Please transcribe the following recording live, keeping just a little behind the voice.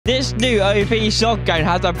This new OP shotgun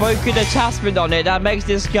has a broken attachment on it that makes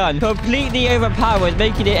this gun completely overpowered,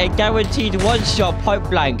 making it a guaranteed one-shot point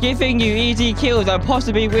blank, giving you easy kills and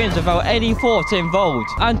possibly wins without any thought involved.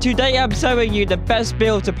 And today I'm showing you the best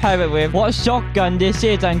build to pair it with, what shotgun this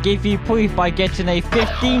is, and give you proof by getting a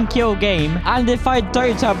 15-kill game. And if I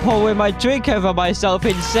don't, I'm pouring my drink over myself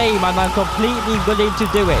in shame, and I'm completely willing to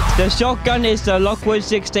do it. The shotgun is the Lockwood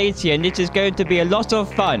 680, and it is going to be a lot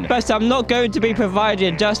of fun. But I'm not going to be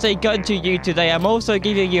providing just a gun to you today. I'm also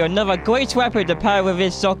giving you another great weapon to pair with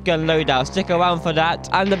this shotgun loadout. Stick around for that,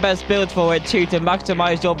 and the best build for it too, to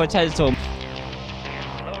maximize your potential.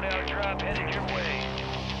 Loadout drop headed your way.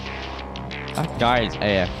 That guy is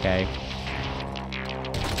AFK.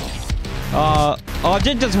 I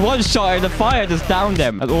did just one shot and the fire just downed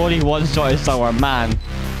him. And only one shot is someone, man.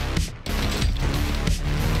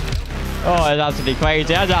 Oh, that's absolutely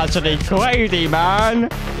crazy. That's actually crazy, man.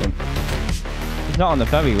 He's not on the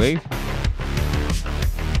ferry roof.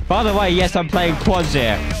 By the way, yes, I'm playing quads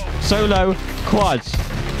here. Solo quads.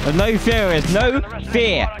 But no fear is no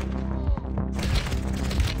fear.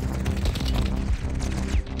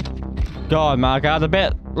 God, man, I got a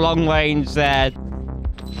bit long range there.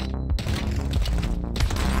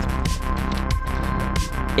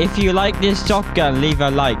 If you like this shotgun, leave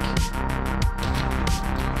a like.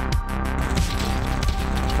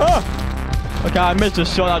 Oh! Okay, I missed a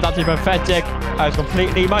shot. That's actually pathetic. That was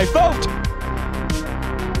completely my fault.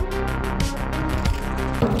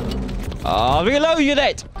 Oh, reload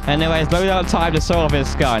unit! Anyways, loadout time to solve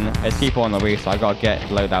this gun. There's people on the roof, so I gotta get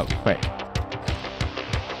loadout quick.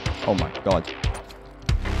 Oh my god.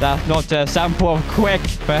 That's not a sample of quick.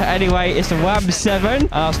 But anyway, it's the Ram 7.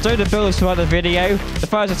 And I'll show the builds throughout the video. The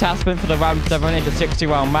first attachment for the Ram 7 is a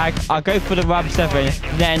 60-round mag. I'll go for the Ram 7,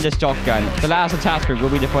 then the shotgun. The last attachment will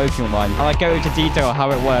be the broken one. And I'll go into detail how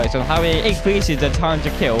it works and how it increases the time to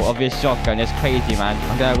kill of this shotgun. It's crazy, man.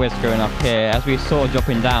 I'm gonna risk going up here. As we saw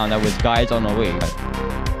dropping down, there was guys on the roof.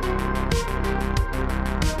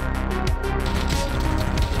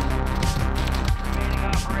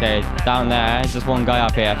 Okay, down there. Just one guy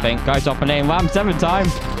up here, I think. Guys dropping in. Ram 7 time.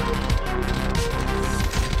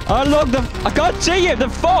 Oh, look. I can't see him. The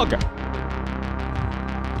fog.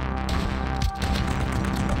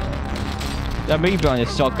 The movement on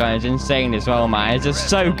this shotgun is insane as well, man. It's just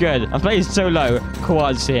so good. I'm playing solo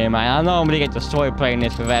quads here, man. I normally get destroyed playing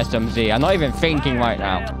this with SMG. I'm not even thinking right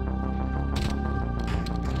now.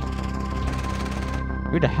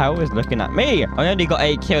 Who the hell is looking at me? I only got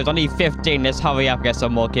 8 kills. I need 15. Let's hurry up and get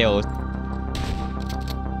some more kills.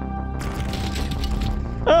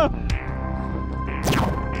 Oh.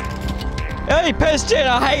 Hey, pissed in.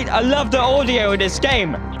 I love the audio in this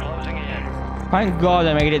game. Thank God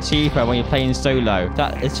I made it cheaper when you're playing solo.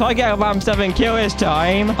 Let's try to get a Ram 7 kill this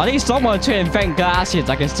time. I need someone to invent glasses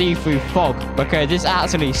I can see through fog, because this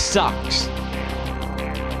actually sucks.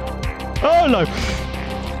 Oh no.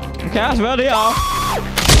 Okay, that's where they are.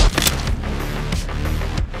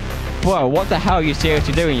 Whoa, what the hell are you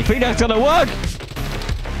seriously doing? You think that's gonna work?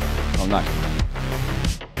 Oh no.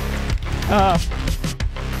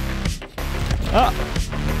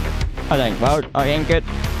 I think, well, I ain't good.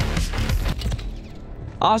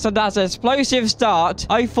 After that explosive start,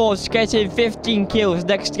 I thought getting 15 kills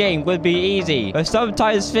next game would be easy. But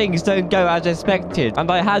sometimes things don't go as expected, and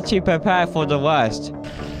I had to prepare for the worst.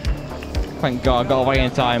 Thank God I got away in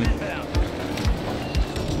time.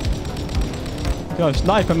 Go,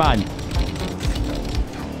 sniper man.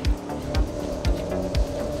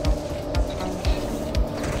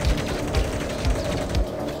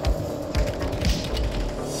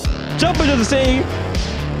 Jump into the sea.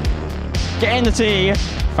 Get in the sea.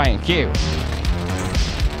 Thank you.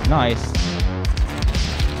 Nice.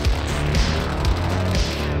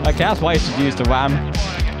 Okay, that's why you should use the Ram.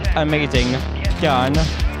 Amazing gun.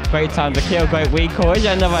 Great time to kill, great recoil.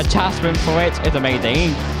 Another attachment for it. It's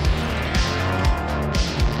amazing.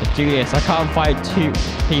 Julius, I can't fight 2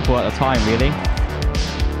 people at a time, really.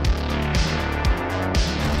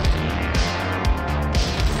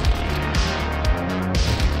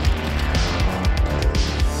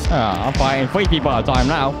 Oh, I'm fighting 3 people at a time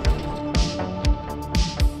now.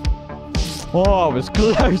 Oh, it was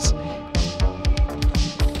close.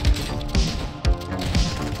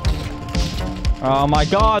 Oh my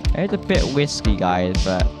god. It's a bit risky, guys,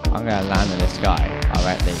 but I'm gonna land on this guy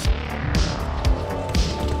directly.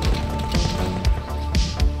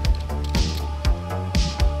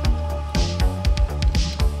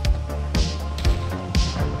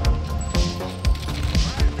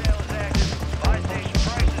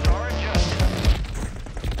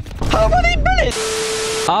 How many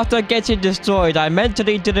minutes? After getting destroyed, I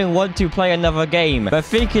mentally didn't want to play another game. But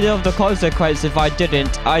thinking of the consequence if I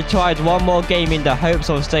didn't, I tried one more game in the hopes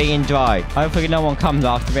of staying dry. Hopefully no one comes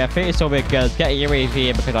after me. I think it's all be good. Get your UAV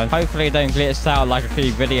here because I hopefully don't glitch out like a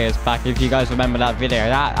few videos back. If you guys remember that video,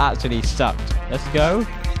 that actually sucked. Let's go.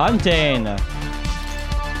 Hunting.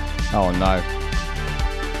 Oh no.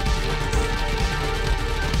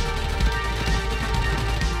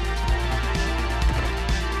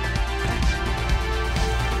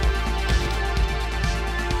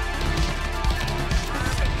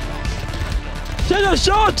 Take a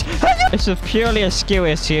shot! This is purely a skill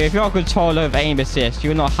issue. If you're on control of aim assist, you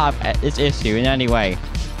will not have this issue in any way.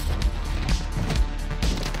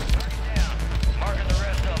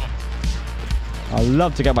 I'd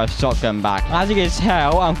love to get my shotgun back. As you can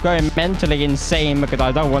tell, I'm going mentally insane because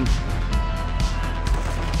I don't want...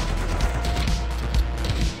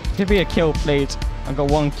 Give me a kill, please. I've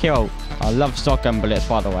got one kill. I love shotgun bullets,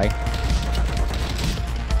 by the way.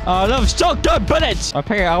 I love shotgun bullets!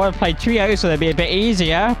 Okay, I want to play trios so it'll be a bit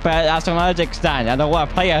easier, but that's an logic stand. I don't want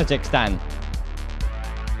to play logic stand.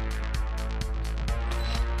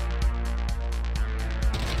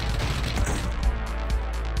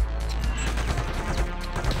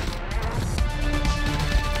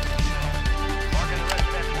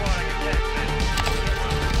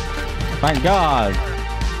 Thank God.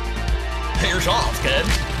 Here's off, kid.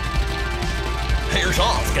 Here's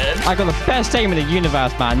off, kid. I got the best aim in the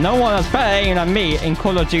universe, man. No one has better aim than me in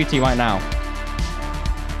Call of Duty right now.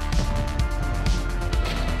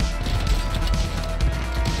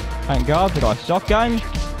 Thank God, we got a shotgun.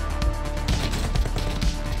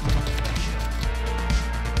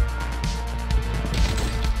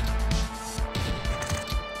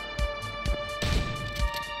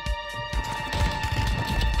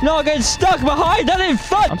 No, getting stuck behind. That ain't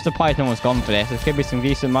fun. I'm surprised no one's gone for this. There could be some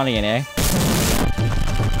decent money in here.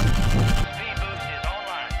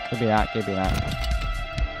 Could be that. Could be that.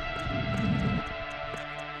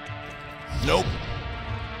 Nope.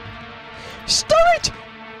 Stop it!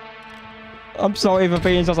 I'm sorry for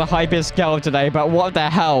being such a hyper scale today, but what the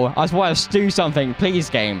hell? I just want to do something. Please,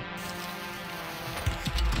 game.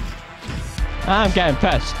 I'm getting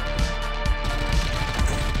pissed.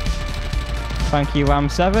 Thank you, Ram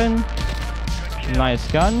 7.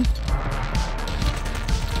 Nice gun.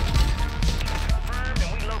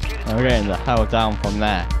 I'm getting the hell down from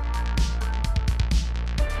there.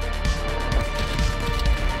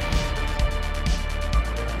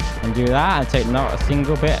 And do that and take not a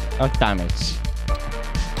single bit of damage.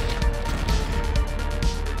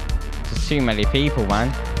 There's too many people,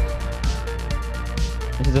 man.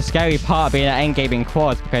 This is the scary part of being at endgame in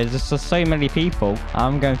quads because there's just so many people.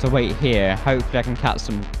 I'm going to wait here. Hopefully I can catch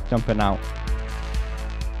them jumping out.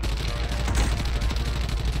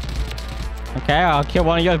 Okay, I'll kill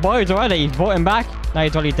one of your boys already. He's brought him back. No,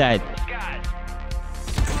 he's already dead.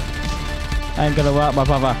 Ain't gonna work, my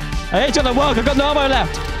brother. It ain't gonna work. I've got no ammo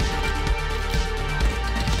left.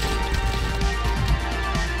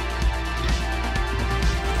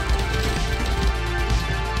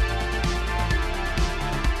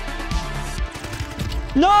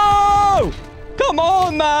 No! Come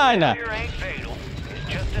on, man!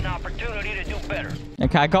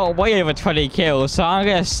 Okay, I got way over 20 kills, so I'm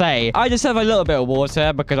gonna say I just have a little bit of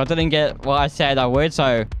water because I didn't get what I said I would, so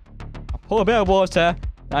I'll pour a bit of water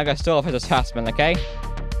and I'm gonna store off his attachment, okay?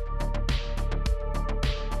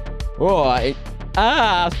 Oh,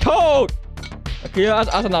 it's cold! Okay,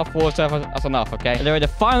 that's enough water, that's enough, okay? Anyway, the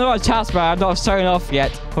final attachment I've not shown off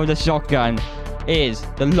yet for the shotgun is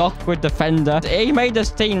the Lockwood Defender. He made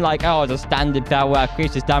us seem like, oh, the standard barrel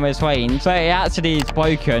increases damage range, but it actually is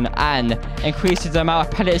broken and increases the amount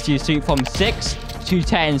of pellets you shoot from 6 to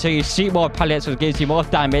 10. So you shoot more pellets, which gives you more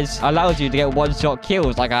damage, allows you to get one-shot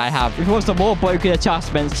kills like I have. If you want some more broken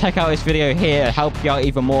adjustments, check out this video here. It'll help you out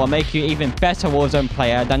even more, make you even better Warzone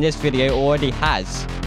player than this video already has.